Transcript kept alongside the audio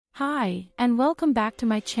Hi, and welcome back to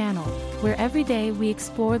my channel, where every day we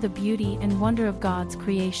explore the beauty and wonder of God's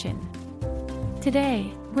creation.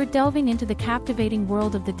 Today, we're delving into the captivating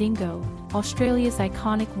world of the dingo, Australia's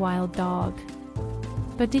iconic wild dog.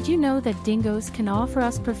 But did you know that dingoes can offer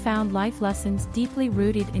us profound life lessons deeply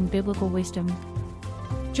rooted in biblical wisdom?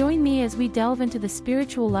 Join me as we delve into the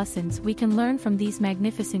spiritual lessons we can learn from these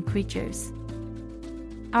magnificent creatures.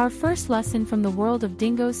 Our first lesson from the world of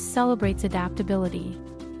dingoes celebrates adaptability.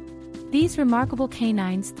 These remarkable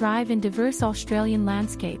canines thrive in diverse Australian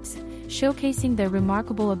landscapes, showcasing their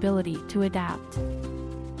remarkable ability to adapt.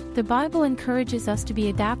 The Bible encourages us to be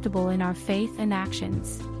adaptable in our faith and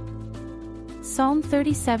actions. Psalm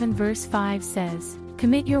 37 verse 5 says,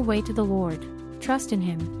 "Commit your way to the Lord, trust in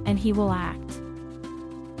Him, and He will act."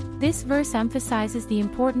 This verse emphasizes the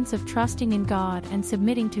importance of trusting in God and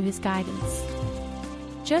submitting to His guidance.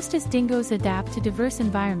 Just as dingoes adapt to diverse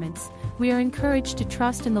environments, we are encouraged to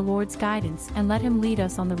trust in the Lord's guidance and let Him lead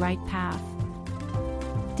us on the right path.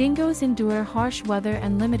 Dingoes endure harsh weather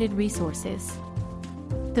and limited resources.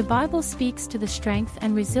 The Bible speaks to the strength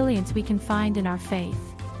and resilience we can find in our faith.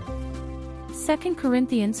 2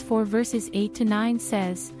 Corinthians 4 verses 8 to 9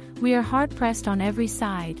 says, "We are hard-pressed on every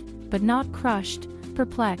side, but not crushed,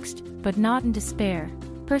 perplexed, but not in despair,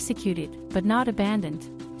 persecuted, but not abandoned,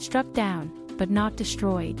 struck down, but not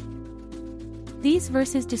destroyed." These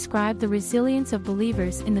verses describe the resilience of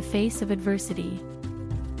believers in the face of adversity.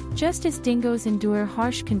 Just as dingoes endure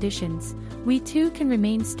harsh conditions, we too can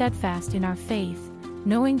remain steadfast in our faith,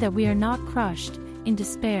 knowing that we are not crushed, in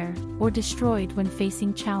despair, or destroyed when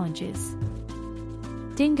facing challenges.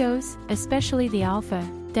 Dingoes, especially the alpha,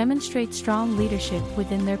 demonstrate strong leadership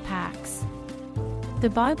within their packs. The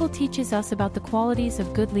Bible teaches us about the qualities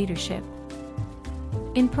of good leadership.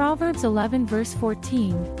 In Proverbs 11 verse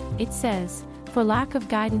 14, it says, "For lack of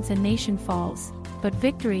guidance a nation falls, but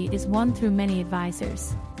victory is won through many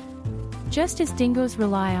advisors." Just as dingoes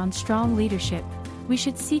rely on strong leadership, we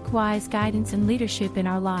should seek wise guidance and leadership in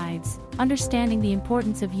our lives, understanding the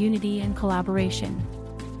importance of unity and collaboration.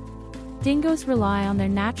 Dingoes rely on their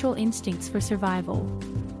natural instincts for survival.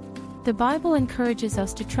 The Bible encourages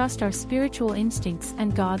us to trust our spiritual instincts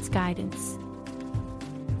and God's guidance.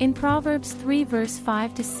 In Proverbs 3 verse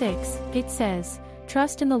 5 to 6, it says,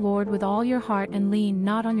 "Trust in the Lord with all your heart and lean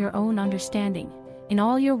not on your own understanding. In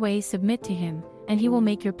all your ways submit to Him, and He will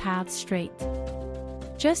make your paths straight."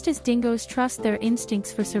 Just as dingoes trust their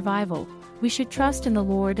instincts for survival, we should trust in the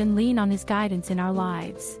Lord and lean on His guidance in our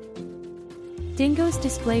lives. Dingoes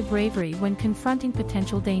display bravery when confronting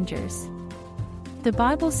potential dangers. The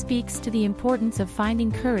Bible speaks to the importance of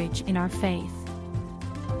finding courage in our faith.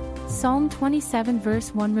 Psalm 27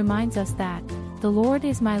 verse 1 reminds us that, "The Lord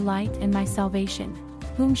is my light and my salvation.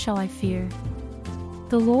 Whom shall I fear?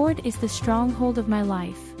 The Lord is the stronghold of my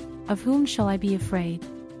life. Of whom shall I be afraid?"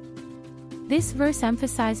 This verse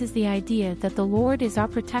emphasizes the idea that the Lord is our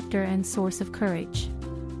protector and source of courage.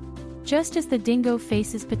 Just as the dingo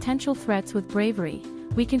faces potential threats with bravery,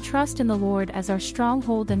 we can trust in the Lord as our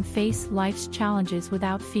stronghold and face life's challenges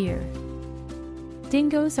without fear.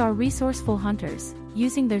 Dingoes are resourceful hunters,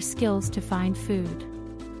 using their skills to find food.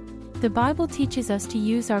 The Bible teaches us to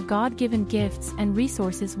use our God-given gifts and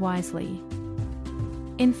resources wisely.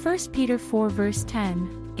 In 1 Peter 4 verse 10,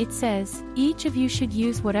 it says, "Each of you should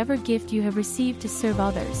use whatever gift you have received to serve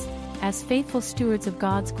others, as faithful stewards of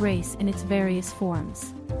God's grace in its various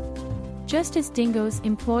forms." Just as dingoes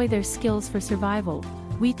employ their skills for survival,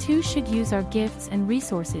 we too should use our gifts and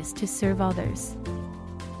resources to serve others.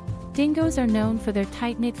 Dingoes are known for their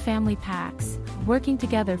tight-knit family packs, working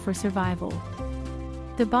together for survival.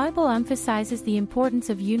 The Bible emphasizes the importance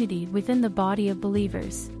of unity within the body of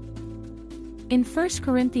believers. In 1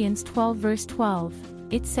 Corinthians 12 verse 12,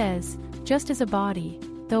 it says, "Just as a body,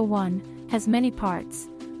 though one, has many parts,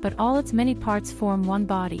 but all its many parts form one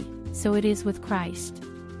body, so it is with Christ."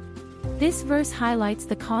 This verse highlights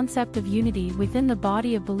the concept of unity within the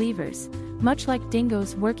body of believers, much like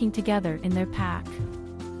dingoes working together in their pack.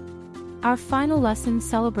 Our final lesson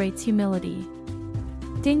celebrates humility.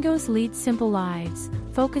 Dingoes lead simple lives,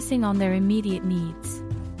 focusing on their immediate needs.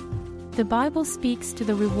 The Bible speaks to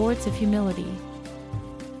the rewards of humility.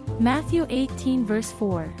 Matthew 18 verse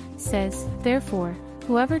 4 says, "Therefore,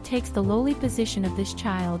 whoever takes the lowly position of this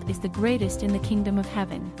child is the greatest in the kingdom of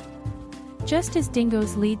heaven." Just as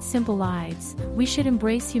dingoes lead simple lives, we should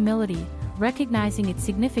embrace humility, recognizing its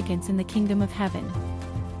significance in the kingdom of heaven.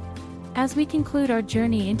 As we conclude our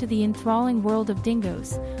journey into the enthralling world of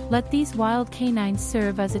dingoes, let these wild canines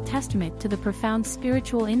serve as a testament to the profound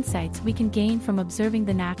spiritual insights we can gain from observing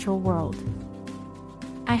the natural world.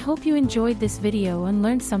 I hope you enjoyed this video and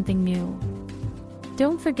learned something new.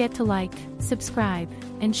 Don't forget to like, subscribe,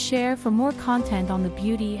 and share for more content on the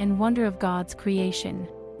beauty and wonder of God's creation.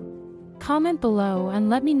 Comment below and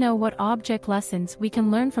let me know what object lessons we can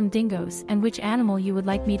learn from dingoes and which animal you would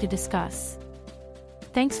like me to discuss.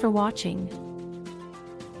 Thanks for watching.